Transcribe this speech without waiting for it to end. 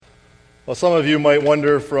Well, some of you might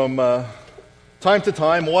wonder from time to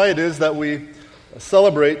time why it is that we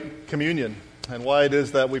celebrate communion and why it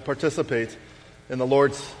is that we participate in the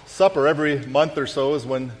Lord's Supper. Every month or so is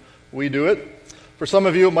when we do it. For some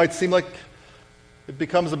of you, it might seem like it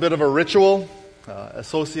becomes a bit of a ritual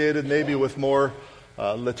associated maybe with more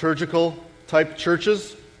liturgical type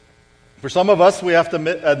churches. For some of us, we have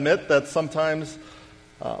to admit that sometimes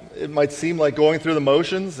it might seem like going through the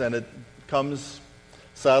motions, and it comes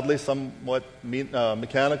sadly somewhat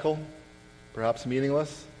mechanical, perhaps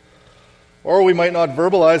meaningless. Or we might not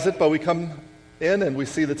verbalize it, but we come in and we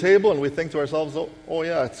see the table and we think to ourselves, oh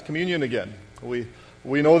yeah, it's communion again. We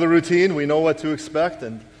know the routine, we know what to expect,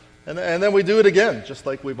 and then we do it again, just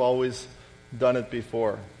like we've always done it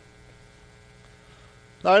before.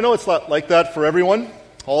 Now I know it's not like that for everyone,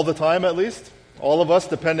 all the time at least. All of us,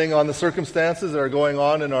 depending on the circumstances that are going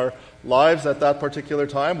on in our lives at that particular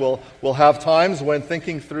time, will have times when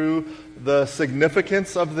thinking through the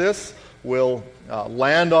significance of this will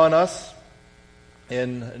land on us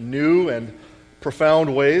in new and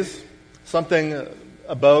profound ways. Something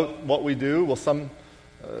about what we do will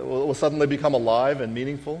suddenly become alive and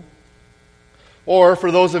meaningful. Or for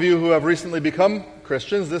those of you who have recently become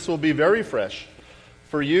Christians, this will be very fresh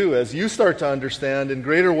for you as you start to understand in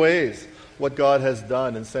greater ways what God has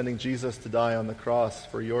done in sending Jesus to die on the cross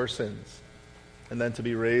for your sins and then to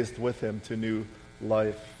be raised with him to new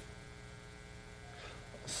life.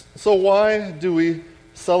 So why do we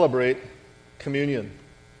celebrate communion?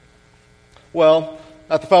 Well,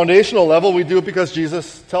 at the foundational level, we do it because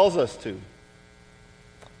Jesus tells us to.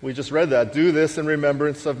 We just read that. Do this in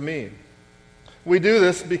remembrance of me. We do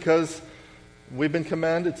this because we've been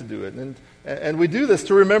commanded to do it. And we do this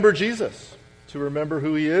to remember Jesus, to remember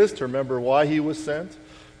who he is, to remember why he was sent,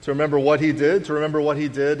 to remember what he did, to remember what he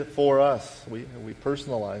did for us. We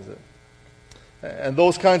personalize it. And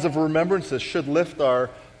those kinds of remembrances should lift our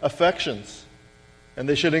affections, and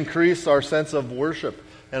they should increase our sense of worship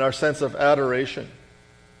and our sense of adoration.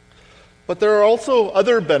 But there are also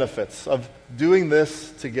other benefits of doing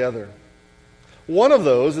this together. One of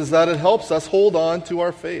those is that it helps us hold on to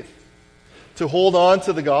our faith, to hold on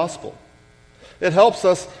to the gospel. It helps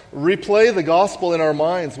us replay the gospel in our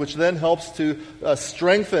minds, which then helps to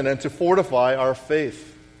strengthen and to fortify our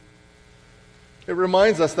faith. It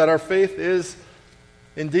reminds us that our faith is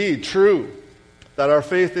indeed true, that our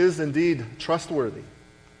faith is indeed trustworthy.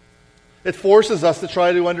 It forces us to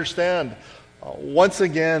try to understand once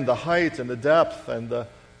again the height and the depth and the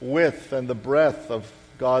width and the breadth of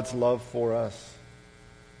God's love for us.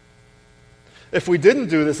 If we didn't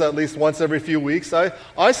do this at least once every few weeks,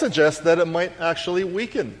 I suggest that it might actually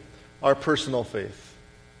weaken our personal faith.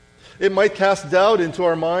 It might cast doubt into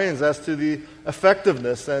our minds as to the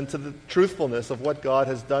effectiveness and to the truthfulness of what God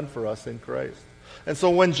has done for us in Christ. And so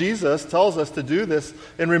when Jesus tells us to do this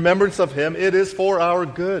in remembrance of him, it is for our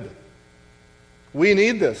good. We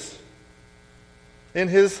need this. In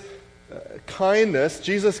his kindness,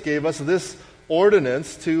 Jesus gave us this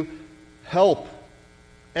ordinance to help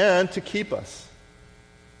and to keep us.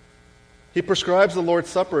 He prescribes the Lord's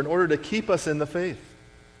Supper in order to keep us in the faith.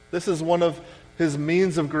 This is one of his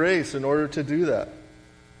means of grace in order to do that.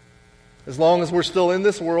 As long as we're still in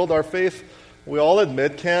this world, our faith, we all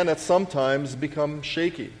admit, can at some times become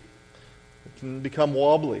shaky. It can become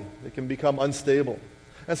wobbly. It can become unstable.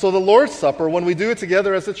 And so the Lord's Supper, when we do it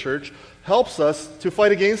together as a church, helps us to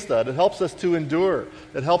fight against that. It helps us to endure.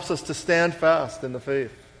 It helps us to stand fast in the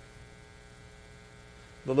faith.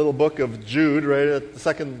 The little book of Jude, right at the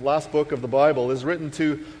second last book of the Bible, is written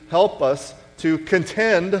to help us to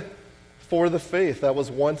contend for the faith that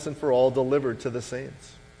was once and for all delivered to the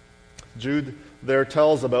saints. Jude there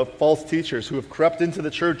tells about false teachers who have crept into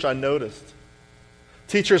the church unnoticed.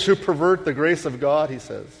 Teachers who pervert the grace of God, he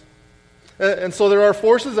says. And so there are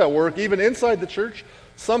forces at work, even inside the church,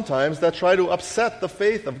 sometimes that try to upset the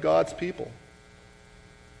faith of God's people.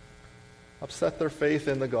 Upset their faith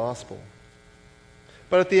in the gospel.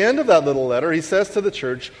 But at the end of that little letter, he says to the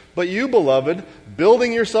church, "But you, beloved,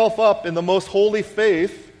 building yourself up in the most holy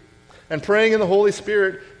faith and praying in the Holy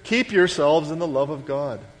Spirit, keep yourselves in the love of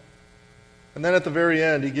God." And then at the very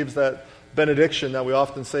end, he gives that benediction that we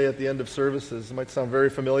often say at the end of services. It might sound very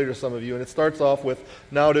familiar to some of you. And it starts off with,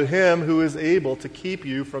 "Now to him who is able to keep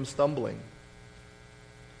you from stumbling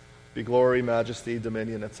be glory, majesty,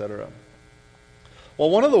 dominion, etc." Well,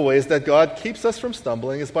 one of the ways that God keeps us from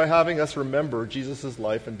stumbling is by having us remember Jesus'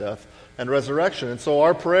 life and death and resurrection. And so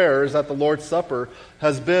our prayers at the Lord's Supper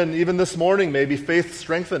has been, even this morning, maybe faith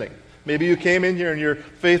strengthening. Maybe you came in here and your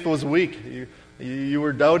faith was weak. You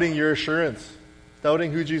were doubting your assurance,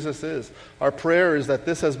 doubting who Jesus is. Our prayer is that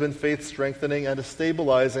this has been faith strengthening and a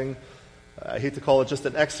stabilizing I hate to call it just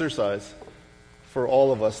an exercise for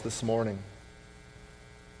all of us this morning.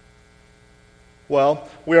 Well,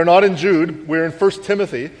 we are not in Jude, we're in 1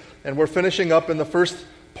 Timothy, and we're finishing up in the first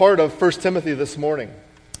part of 1 Timothy this morning,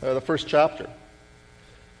 the first chapter.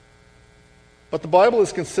 But the Bible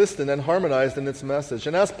is consistent and harmonized in its message.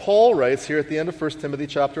 And as Paul writes here at the end of 1 Timothy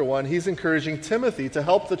chapter 1, he's encouraging Timothy to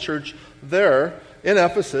help the church there in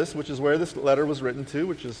Ephesus, which is where this letter was written to,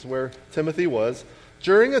 which is where Timothy was,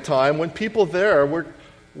 during a time when people there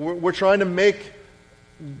were trying to make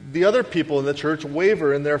the other people in the church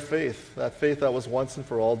waver in their faith, that faith that was once and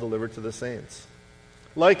for all delivered to the saints.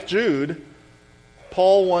 Like Jude,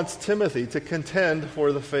 Paul wants Timothy to contend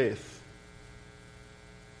for the faith.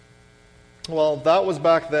 Well, that was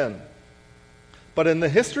back then. But in the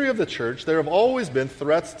history of the church, there have always been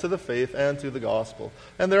threats to the faith and to the gospel.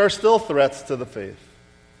 And there are still threats to the faith.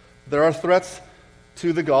 There are threats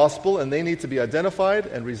to the gospel, and they need to be identified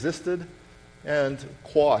and resisted and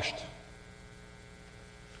quashed.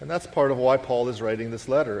 And that's part of why Paul is writing this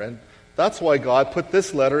letter. And that's why God put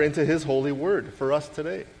this letter into his holy word for us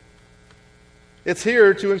today. It's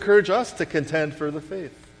here to encourage us to contend for the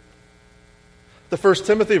faith. The 1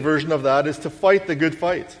 Timothy version of that is to fight the good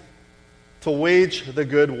fight, to wage the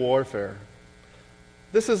good warfare.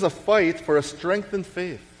 This is a fight for a strengthened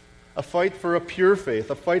faith, a fight for a pure faith,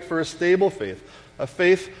 a fight for a stable faith, a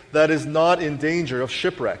faith that is not in danger of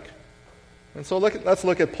shipwreck. And so let's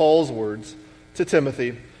look at Paul's words to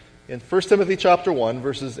Timothy in 1 Timothy chapter 1,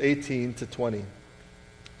 verses 18 to 20.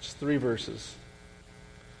 Just 3 verses.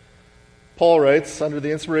 Paul writes, under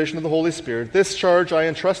the inspiration of the Holy Spirit, "This charge I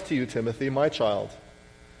entrust to you, Timothy, my child,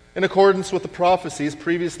 in accordance with the prophecies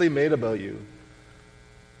previously made about you,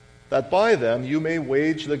 that by them you may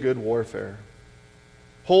wage the good warfare,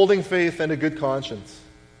 holding faith and a good conscience.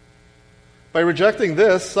 By rejecting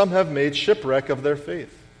this, some have made shipwreck of their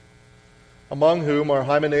faith, among whom are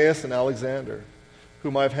Hymenaeus and Alexander,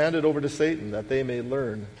 whom I have handed over to Satan, that they may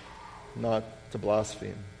learn not to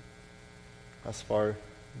blaspheme." As far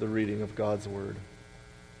the reading of God's word.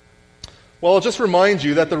 Well, I'll just remind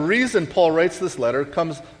you that the reason Paul writes this letter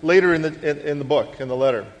comes later in the book, in the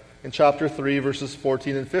letter, in chapter 3, verses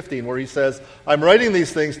 14 and 15, where he says, "I'm writing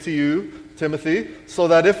these things to you, Timothy, so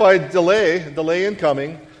that if I delay in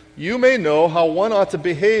coming, you may know how one ought to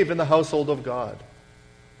behave in the household of God."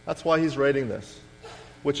 That's why he's writing this,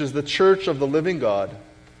 which is the church of the living God,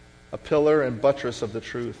 a pillar and buttress of the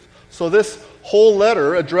truth. So this whole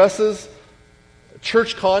letter addresses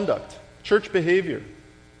church conduct, church behavior.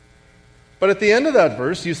 But at the end of that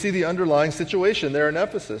verse, you see the underlying situation there in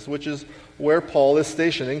Ephesus, which is where Paul is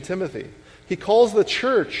stationing Timothy. He calls the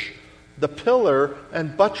church the pillar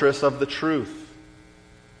and buttress of the truth.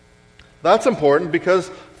 That's important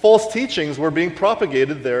because false teachings were being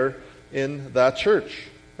propagated there in that church.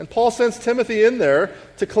 And Paul sends Timothy in there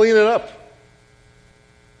to clean it up.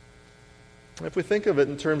 If we think of it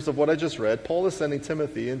in terms of what I just read, Paul is sending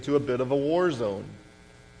Timothy into a bit of a war zone.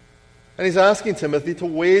 And he's asking Timothy to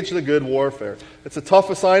wage the good warfare. It's a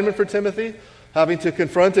tough assignment for Timothy. Having to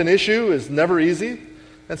confront an issue is never easy.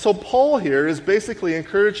 And so Paul here is basically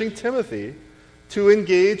encouraging Timothy to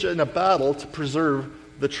engage in a battle to preserve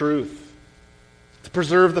the truth, to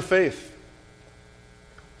preserve the faith,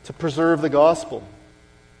 to preserve the gospel.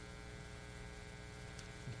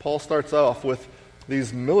 Paul starts off with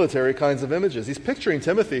these military kinds of images. He's picturing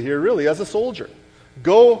Timothy here really as a soldier.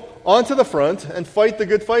 Go onto the front and fight the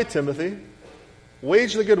good fight, Timothy.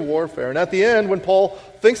 Wage the good warfare. And at the end, when Paul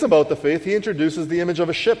thinks about the faith, he introduces the image of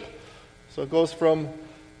a ship. So it goes from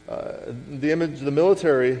the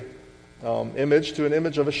military image to an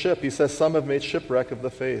image of a ship. He says, "Some have made shipwreck of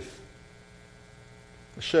the faith."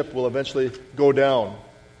 The ship will eventually go down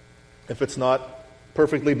if it's not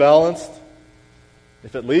perfectly balanced,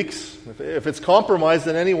 if it leaks, if it's compromised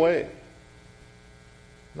in any way.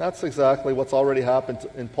 And that's exactly what's already happened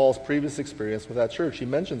in Paul's previous experience with that church. He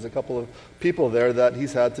mentions a couple of people there that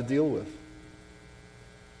he's had to deal with.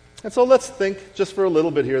 And so let's think just for a little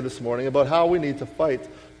bit here this morning about how we need to fight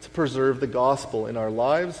to preserve the gospel in our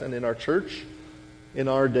lives and in our church in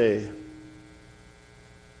our day.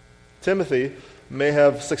 Timothy may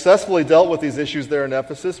have successfully dealt with these issues there in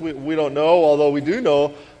Ephesus. We don't know, although we do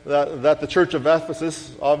know that the church of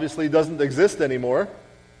Ephesus obviously doesn't exist anymore.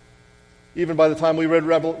 Even by the time we read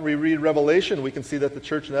Revelation, we can see that the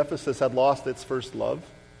church in Ephesus had lost its first love.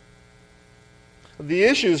 The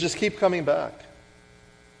issues just keep coming back.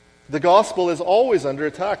 The gospel is always under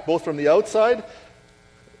attack, both from the outside,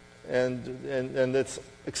 and it's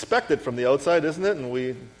expected from the outside, isn't it? And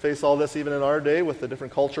we face all this even in our day with the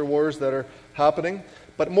different culture wars that are happening.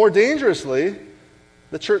 But more dangerously,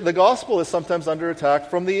 the gospel is sometimes under attack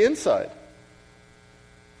from the inside.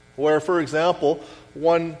 Where, for example,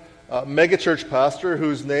 one megachurch pastor,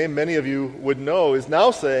 whose name many of you would know, is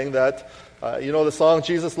now saying that, the song,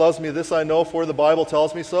 "Jesus Loves Me, This I Know, for the Bible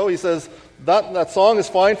Tells Me So." He says, that song is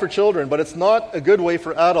fine for children, but it's not a good way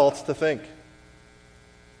for adults to think.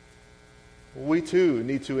 We too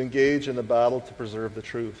need to engage in the battle to preserve the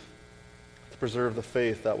truth, to preserve the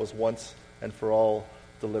faith that was once and for all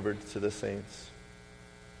delivered to the saints.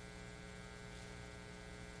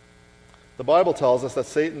 The Bible tells us that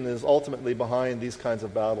Satan is ultimately behind these kinds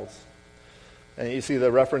of battles. And you see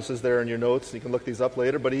the references there in your notes. You can look these up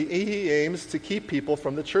later. But he aims to keep people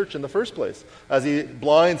from the church in the first place, as he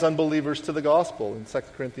blinds unbelievers to the gospel in 2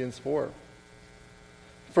 Corinthians 4.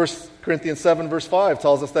 1 Corinthians 7 verse 5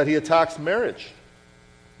 tells us that he attacks marriage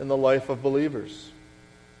in the life of believers.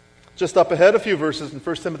 Just up ahead a few verses in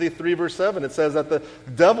 1 Timothy 3 verse 7, it says that the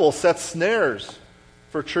devil sets snares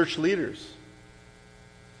for church leaders.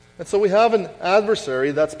 And so we have an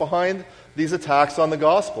adversary that's behind these attacks on the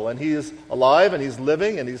gospel, and he is alive and he's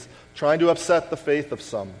living and he's trying to upset the faith of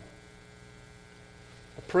some.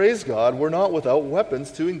 But praise God, we're not without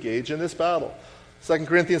weapons to engage in this battle. 2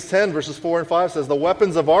 Corinthians 10 verses 4 and 5 says, "The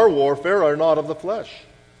weapons of our warfare are not of the flesh,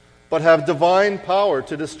 but have divine power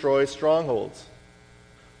to destroy strongholds.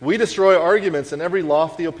 We destroy arguments and every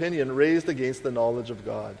lofty opinion raised against the knowledge of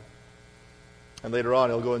God." And later on,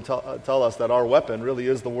 he'll go and tell us that our weapon really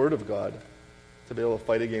is the Word of God to be able to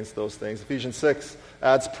fight against those things. Ephesians 6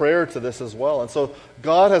 adds prayer to this as well. And so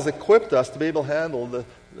God has equipped us to be able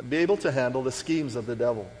to handle the schemes of the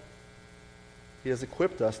devil. He has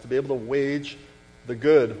equipped us to be able to wage the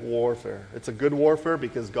good warfare. It's a good warfare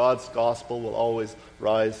because God's gospel will always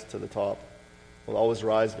rise to the top, will always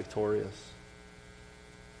rise victorious.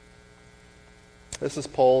 This is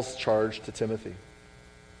Paul's charge to Timothy.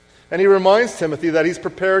 And he reminds Timothy that he's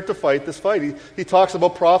prepared to fight this fight. He talks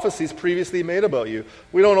about prophecies previously made about you.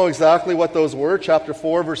 We don't know exactly what those were. Chapter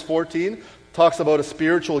 4, verse 14, talks about a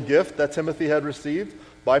spiritual gift that Timothy had received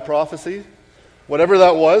by prophecy. Whatever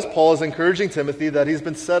that was, Paul is encouraging Timothy that he's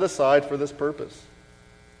been set aside for this purpose.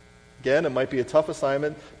 Again, it might be a tough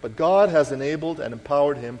assignment, but God has enabled and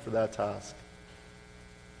empowered him for that task.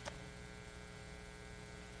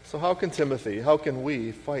 So how can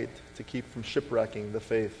we fight to keep from shipwrecking the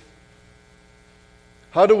faith?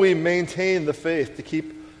 How do we maintain the faith to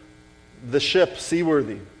keep the ship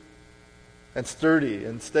seaworthy and sturdy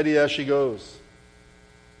and steady as she goes?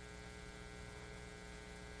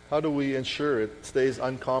 How do we ensure it stays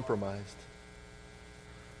uncompromised?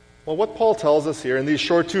 Well, what Paul tells us here in these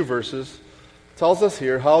short 2 verses tells us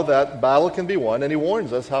here how that battle can be won, and he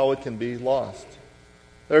warns us how it can be lost.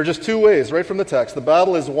 There are just 2 ways right from the text. The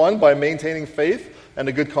battle is won by maintaining faith and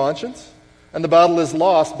a good conscience, and the battle is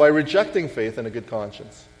lost by rejecting faith and a good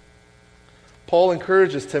conscience. Paul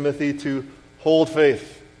encourages Timothy to hold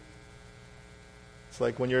faith. It's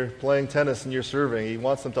like when you're playing tennis and you're serving. He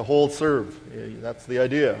wants them to hold serve. That's the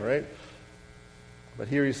idea, right? But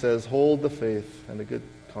here he says, hold the faith and a good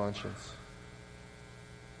conscience.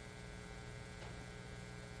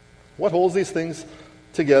 What holds these things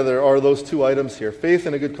together are those 2 items here, faith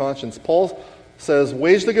and a good conscience. Paul says,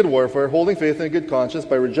 wage the good warfare, holding faith and a good conscience,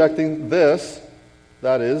 by rejecting this,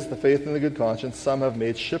 that is, the faith and the good conscience, some have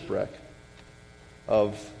made shipwreck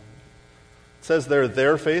of. It says there,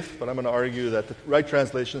 their faith, but I'm going to argue that the right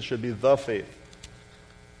translation should be the faith.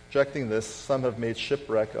 Rejecting this, some have made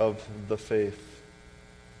shipwreck of the faith.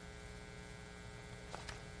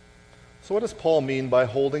 So what does Paul mean by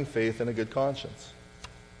holding faith and a good conscience?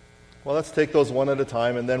 Well, let's take those one at a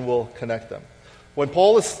time and then we'll connect them. When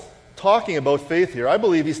Paul is talking about faith here, I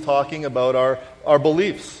believe he's talking about our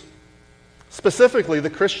beliefs. Specifically, the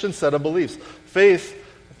Christian set of beliefs. Faith,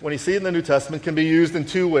 when you see it in the New Testament, can be used in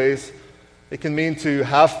 2 ways. It can mean to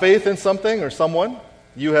have faith in something or someone.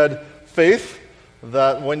 You had faith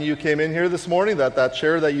that when you came in here this morning, that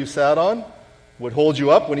chair that you sat on would hold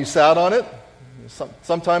you up when you sat on it.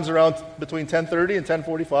 Sometimes around between 10:30 and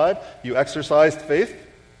 10:45, you exercised faith.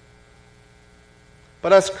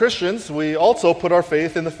 But as Christians, we also put our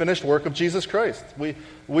faith in the finished work of Jesus Christ.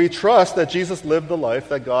 We trust that Jesus lived the life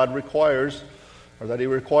that God requires, or that he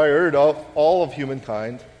required of all of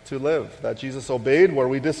humankind to live. That Jesus obeyed where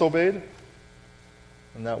we disobeyed,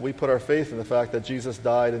 and that we put our faith in the fact that Jesus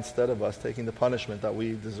died instead of us, taking the punishment that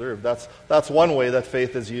we deserve. That's one way that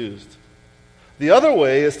faith is used. The other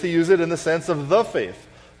way is to use it in the sense of the faith.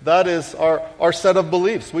 That is our set of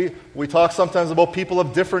beliefs. We talk sometimes about people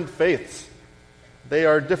of different faiths. They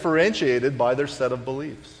are differentiated by their set of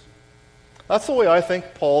beliefs. That's the way I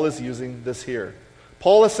think Paul is using this here.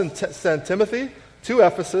 Paul has sent Timothy to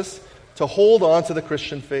Ephesus to hold on to the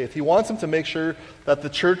Christian faith. He wants him to make sure that the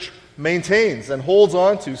church maintains and holds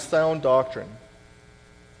on to sound doctrine.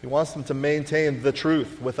 He wants them to maintain the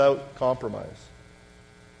truth without compromise.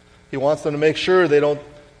 He wants them to make sure they don't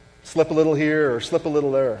slip a little here or slip a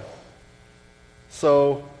little there.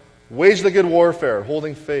 So, wage the good warfare,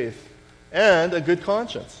 holding faith, and a good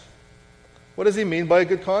conscience. What does he mean by a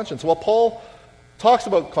good conscience? Well, Paul talks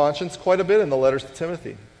about conscience quite a bit in the letters to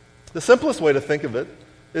Timothy. The simplest way to think of it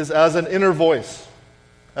is as an inner voice,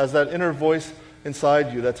 as that inner voice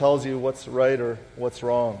inside you that tells you what's right or what's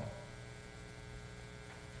wrong.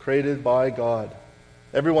 Created by God.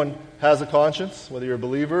 Everyone has a conscience, whether you're a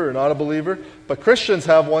believer or not a believer, but Christians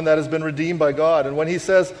have one that has been redeemed by God. And when he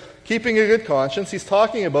says keeping a good conscience, he's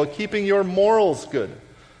talking about keeping your morals good,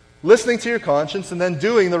 listening to your conscience and then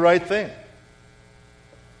doing the right thing.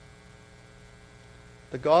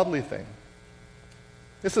 The godly thing.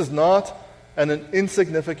 This is not an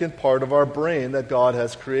insignificant part of our brain that God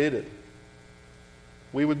has created.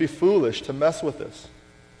 We would be foolish to mess with this.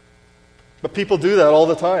 But people do that all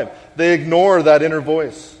the time. They ignore that inner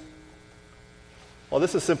voice. Well,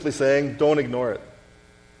 this is simply saying, don't ignore it.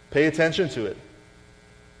 Pay attention to it.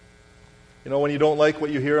 You know, when you don't like what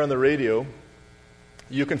you hear on the radio,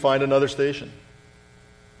 you can find another station.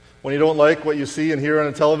 When you don't like what you see and hear on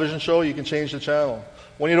a television show, you can change the channel.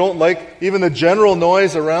 When you don't like even the general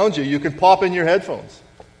noise around you, you can pop in your headphones.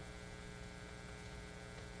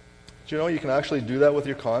 Do you know you can actually do that with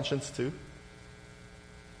your conscience too?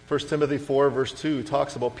 1 Timothy 4 verse 2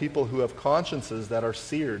 talks about people who have consciences that are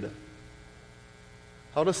seared.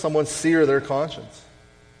 How does someone sear their conscience?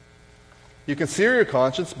 You can sear your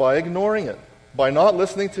conscience by ignoring it, by not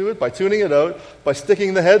listening to it, by tuning it out, by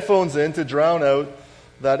sticking the headphones in to drown out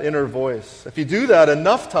that inner voice. If you do that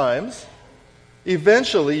enough times,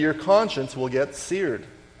 eventually your conscience will get seared.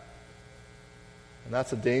 And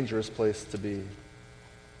that's a dangerous place to be.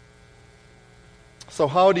 So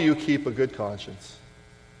how do you keep a good conscience?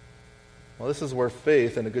 Well, this is where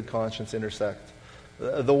faith and a good conscience intersect.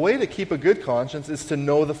 The way to keep a good conscience is to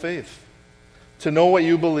know the faith, to know what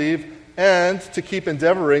you believe, and to keep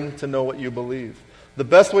endeavoring to know what you believe. The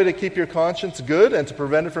best way to keep your conscience good and to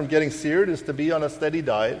prevent it from getting seared is to be on a steady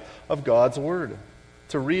diet of God's Word,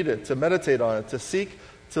 to read it, to meditate on it, to seek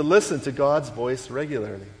to listen to God's voice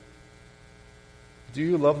regularly. Do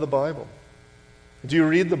you love the Bible? Do you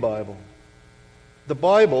read the Bible? The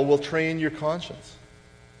Bible will train your conscience.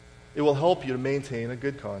 It will help you to maintain a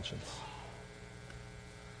good conscience.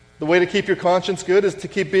 The way to keep your conscience good is to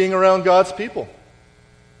keep being around God's people.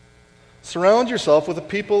 Surround yourself with the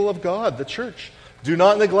people of God, the church. Do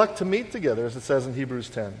not neglect to meet together, as it says in Hebrews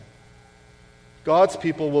 10. God's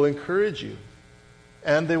people will encourage you,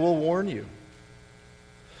 and they will warn you.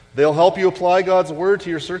 They'll help you apply God's word to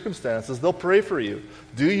your circumstances. They'll pray for you.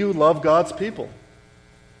 Do you love God's people?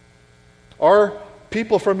 Are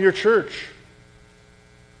people from your church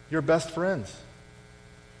your best friends?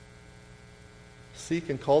 Seek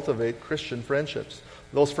and cultivate Christian friendships.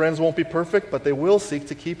 Those friends won't be perfect, but they will seek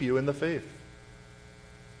to keep you in the faith.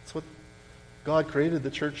 That's what God created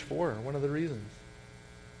the church for, one of the reasons.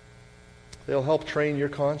 They'll help train your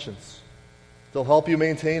conscience. They'll help you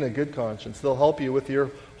maintain a good conscience. They'll help you with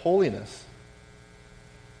your holiness.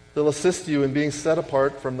 They'll assist you in being set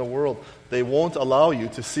apart from the world. They won't allow you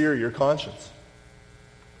to sear your conscience.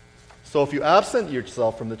 So if you absent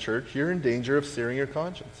yourself from the church, you're in danger of searing your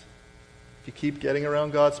conscience. If you keep getting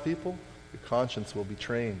around God's people, your conscience will be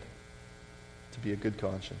trained to be a good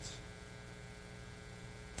conscience.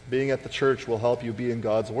 Being at the church will help you be in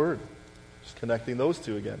God's Word. Just connecting those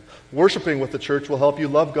two again. Worshiping with the church will help you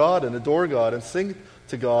love God and adore God and sing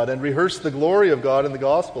to God and rehearse the glory of God in the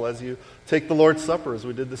gospel as you take the Lord's Supper, as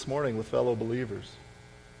we did this morning with fellow believers.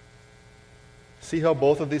 See how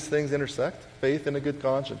both of these things intersect? Faith and a good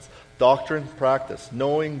conscience. Doctrine, practice.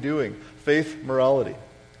 Knowing, doing. Faith, morality.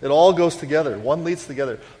 It all goes together. One leads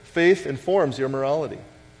together. Faith informs your morality.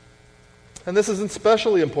 And this is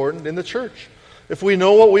especially important in the church. If we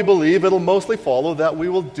know what we believe, it'll mostly follow that we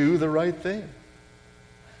will do the right thing.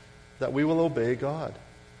 That we will obey God.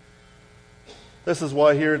 This is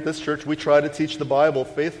why here at this church we try to teach the Bible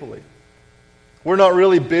faithfully. We're not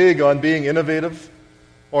really big on being innovative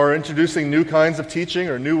or introducing new kinds of teaching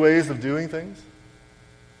or new ways of doing things.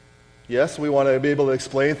 Yes, we want to be able to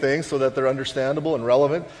explain things so that they're understandable and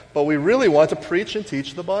relevant, but we really want to preach and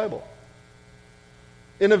teach the Bible.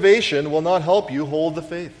 Innovation will not help you hold the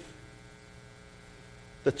faith.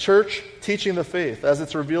 The church teaching the faith, as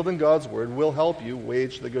it's revealed in God's Word, will help you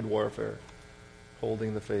wage the good warfare,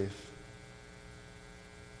 holding the faith.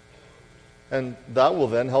 And that will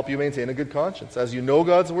then help you maintain a good conscience. As you know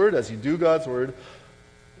God's Word, as you do God's Word,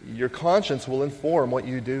 your conscience will inform what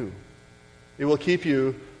you do. It will keep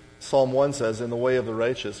you Psalm 1 says, in the way of the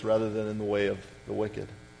righteous rather than in the way of the wicked.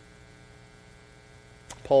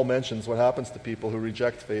 Paul mentions what happens to people who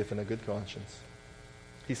reject faith and a good conscience.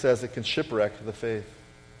 He says it can shipwreck the faith.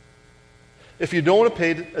 If you don't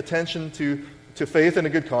pay attention to faith and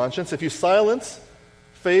a good conscience, if you silence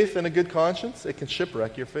faith and a good conscience, it can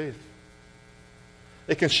shipwreck your faith.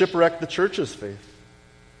 It can shipwreck the church's faith.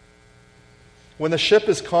 When the ship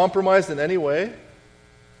is compromised in any way,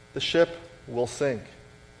 the ship will sink.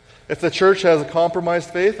 If the church has a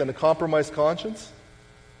compromised faith and a compromised conscience,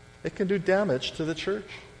 it can do damage to the church.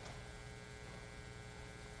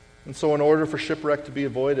 And so in order for shipwreck to be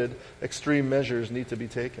avoided, extreme measures need to be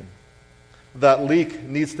taken. That leak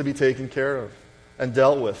needs to be taken care of and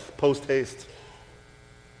dealt with post-haste.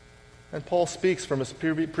 And Paul speaks from his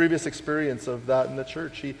previous experience of that in the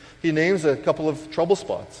church. He names a couple of trouble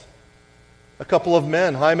spots. A couple of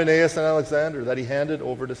men, Hymenaeus and Alexander, that he handed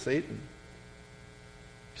over to Satan.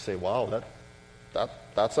 You say, wow,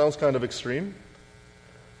 that sounds kind of extreme.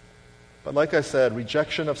 But like I said,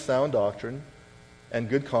 rejection of sound doctrine and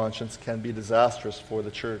good conscience can be disastrous for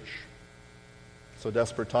the church. So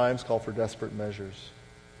desperate times call for desperate measures.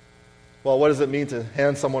 Well, what does it mean to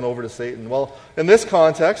hand someone over to Satan? Well, in this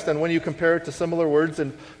context, and when you compare it to similar words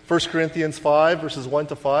in 1 Corinthians 5, verses 1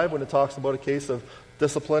 to 5, when it talks about a case of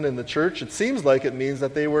discipline in the church, it seems like it means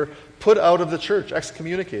that they were put out of the church,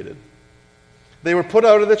 excommunicated. They were put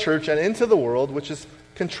out of the church and into the world, which is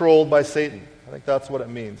controlled by Satan. I think that's what it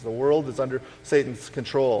means. The world is under Satan's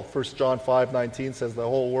control. 1 John 5:19 says the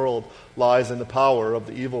whole world lies in the power of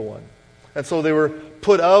the evil one. And so they were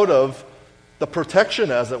put out of the protection,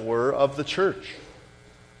 as it were, of the church.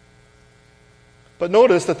 But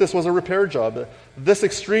notice that this was a repair job. This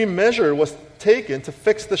extreme measure was taken to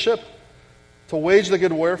fix the ship, to wage the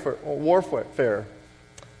good warfare.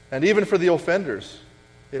 And even for the offenders,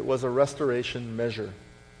 it was a restoration measure.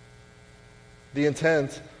 The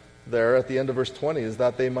intent there at the end of verse 20 is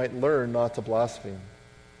that they might learn not to blaspheme.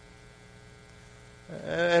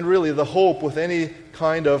 And really, the hope with any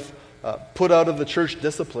kind of put out of the church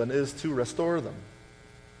discipline is to restore them.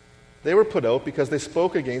 They were put out because they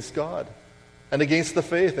spoke against God and against the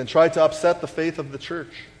faith and tried to upset the faith of the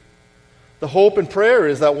church. The hope and prayer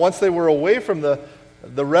is that once they were away from the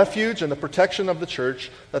refuge and the protection of the church,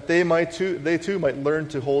 that they too might learn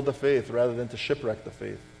to hold the faith rather than to shipwreck the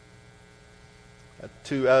faith.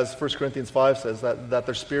 As 1 Corinthians 5 says, that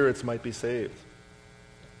their spirits might be saved.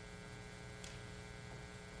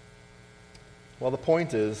 Well, the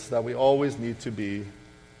point is that we always need to be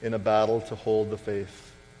in a battle to hold the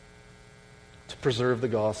faith, to preserve the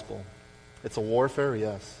gospel. It's a warfare,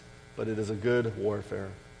 yes, but it is a good warfare.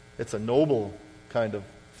 It's a noble kind of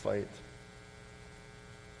fight.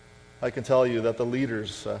 I can tell you that the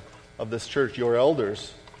leaders of this church, your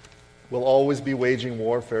elders, will always be waging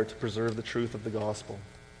warfare to preserve the truth of the gospel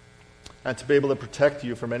and to be able to protect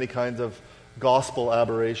you from any kinds of gospel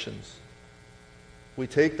aberrations. We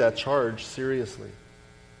take that charge seriously.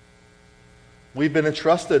 We've been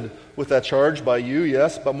entrusted with that charge by you,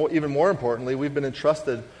 yes, but even more importantly, we've been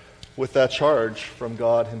entrusted with that charge from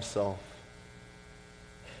God himself.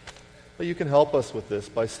 But you can help us with this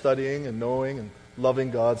by studying and knowing and loving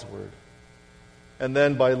God's word. And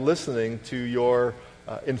then by listening to your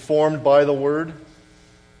informed by the word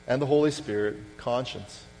and the Holy Spirit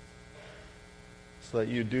conscience, so that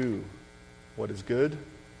you do what is good,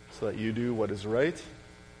 so that you do what is right,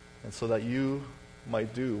 and so that you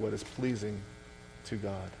might do what is pleasing to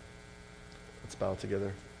God. Let's bow together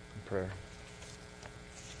in prayer.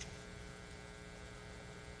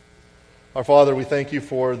 Our Father, we thank you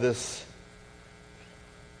for this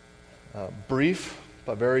brief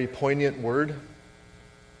but very poignant word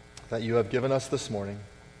that you have given us this morning.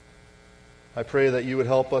 I pray that you would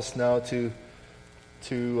help us now to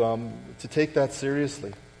take that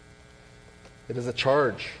seriously. It is a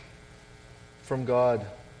charge from God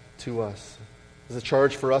to us. It is a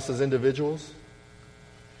charge for us as individuals,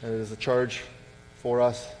 and it is a charge for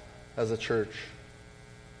us as a church.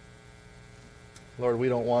 Lord, we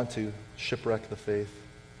don't want to shipwreck the faith.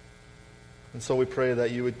 And so we pray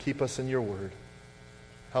that you would keep us in your word.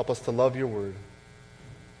 Help us to love your word.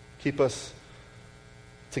 Keep us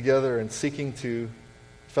together and seeking to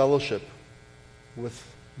fellowship with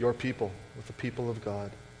your people, with the people of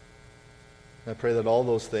God. And I pray that all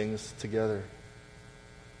those things together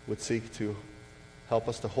would seek to help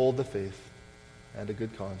us to hold the faith and a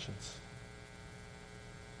good conscience.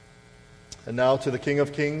 And now to the King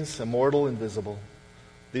of Kings, immortal, invisible,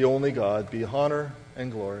 the only God, be honor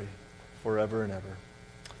and glory forever and ever.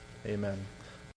 Amen.